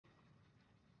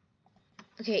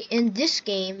Okay, in this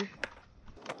game,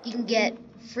 you can get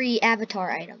free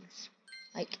avatar items.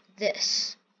 Like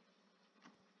this.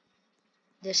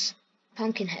 This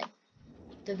pumpkin head.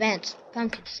 The VANS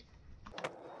pumpkin head.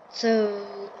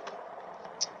 So,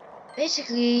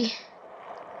 basically,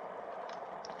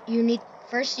 you need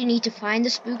to find the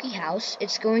spooky house.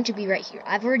 It's going to be right here.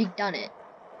 I've already done it.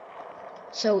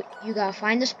 So, you gotta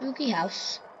find the spooky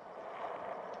house.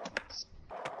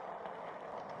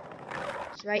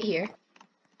 It's right here.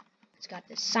 It's got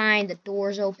this sign, the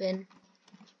door's open.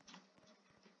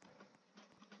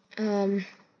 Go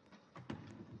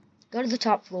to the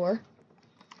top floor.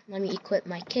 Let me equip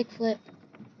my kickflip.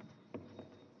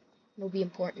 It'll be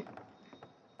important.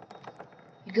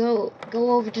 You go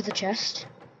over to the chest,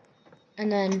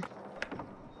 and then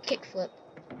kickflip.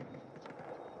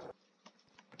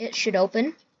 It should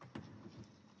open.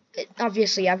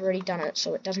 Obviously, I've already done it,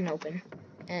 so it doesn't open.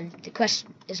 And the quest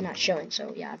is not showing,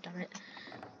 so yeah, I've done it.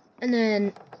 And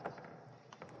then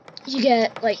you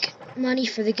get, like, money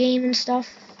for the game and stuff.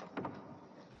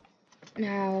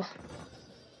 Now,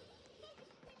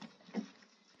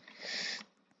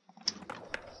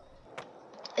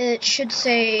 it should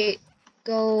say,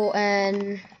 go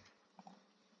and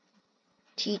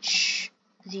teach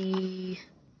the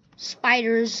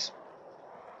spiders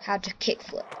how to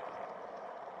kickflip.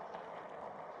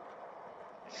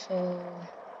 So,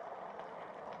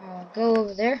 I'll go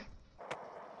over there.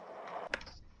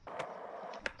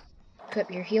 Equip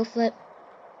your heel flip.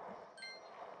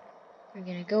 We're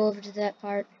gonna go over to that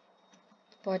part,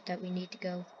 the part that we need to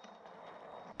go.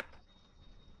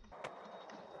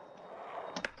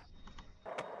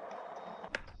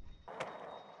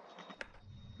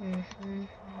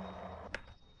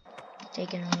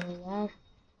 Taking a little while.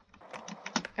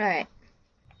 Alright.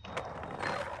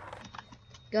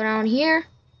 Go down here,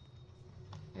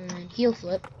 and then heel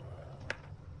flip.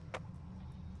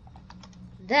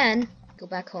 Then, go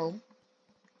back home.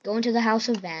 Go into the house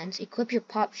of VANS, equip your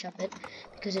pop shove it,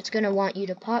 because it's going to want you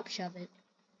to pop shove it.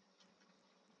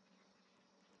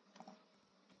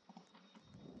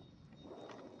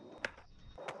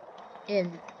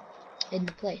 In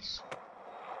the place.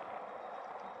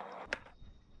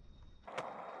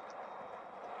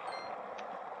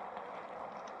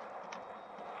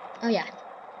 Oh yeah,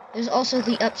 there's also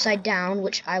the upside down,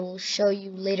 which I will show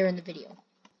you later in the video.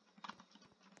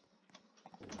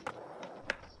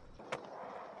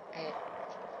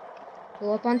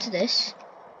 Go up onto this.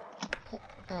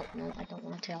 Oh, no, I don't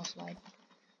want to tail slide.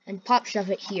 And pop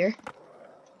shove it here.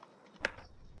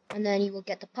 And then you will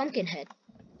get the pumpkin head.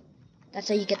 That's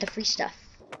how you get the free stuff.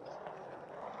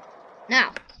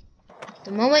 Now, the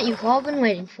moment you've all been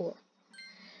waiting for.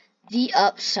 The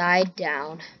upside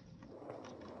down.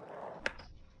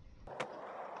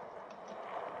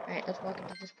 Alright, let's walk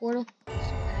into this portal. See what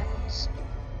happens.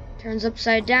 Turns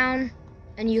upside down.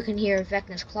 And you can hear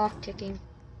Vecna's clock ticking.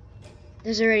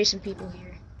 There's already some people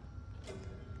here.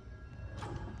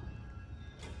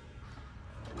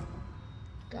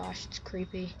 Gosh, it's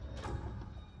creepy.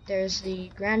 There's the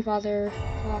grandfather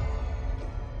clock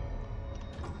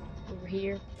over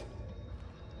here.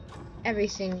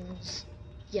 Everything's,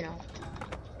 you know,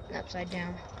 upside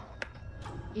down.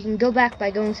 You can go back by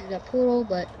going through that portal,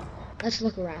 but let's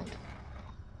look around.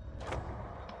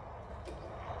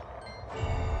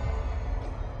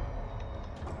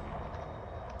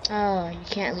 Oh, you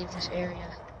can't leave this area.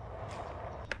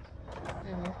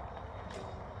 Oh.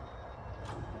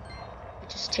 It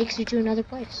just takes you to another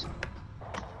place.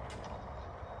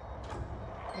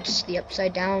 It's just the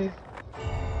upside down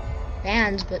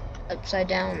VANS, but upside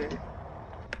down.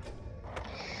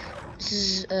 This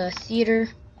is a theater.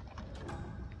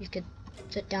 You could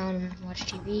sit down and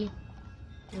watch TV.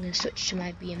 I'm gonna switch to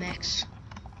my BMX.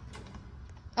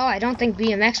 Oh, I don't think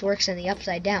BMX works in the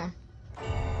upside down.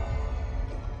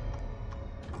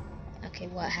 Okay,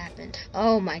 what happened?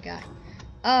 Oh my god.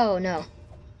 Oh no.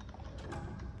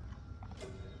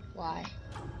 Why?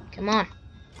 Come on.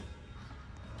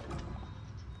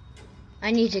 I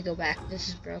need to go back. This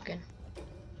is broken.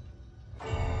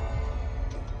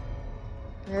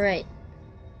 Alright.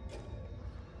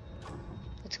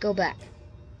 Let's go back.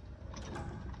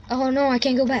 Oh no, I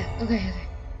can't go back. Okay.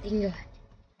 You can go back.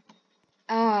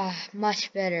 Ah,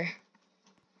 much better.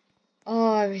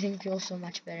 Oh, everything feels so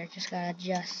much better. Just gotta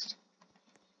adjust.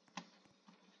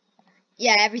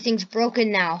 Yeah, everything's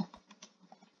broken now.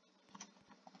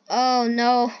 Oh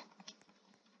no.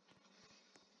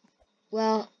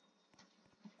 Well,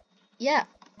 yeah.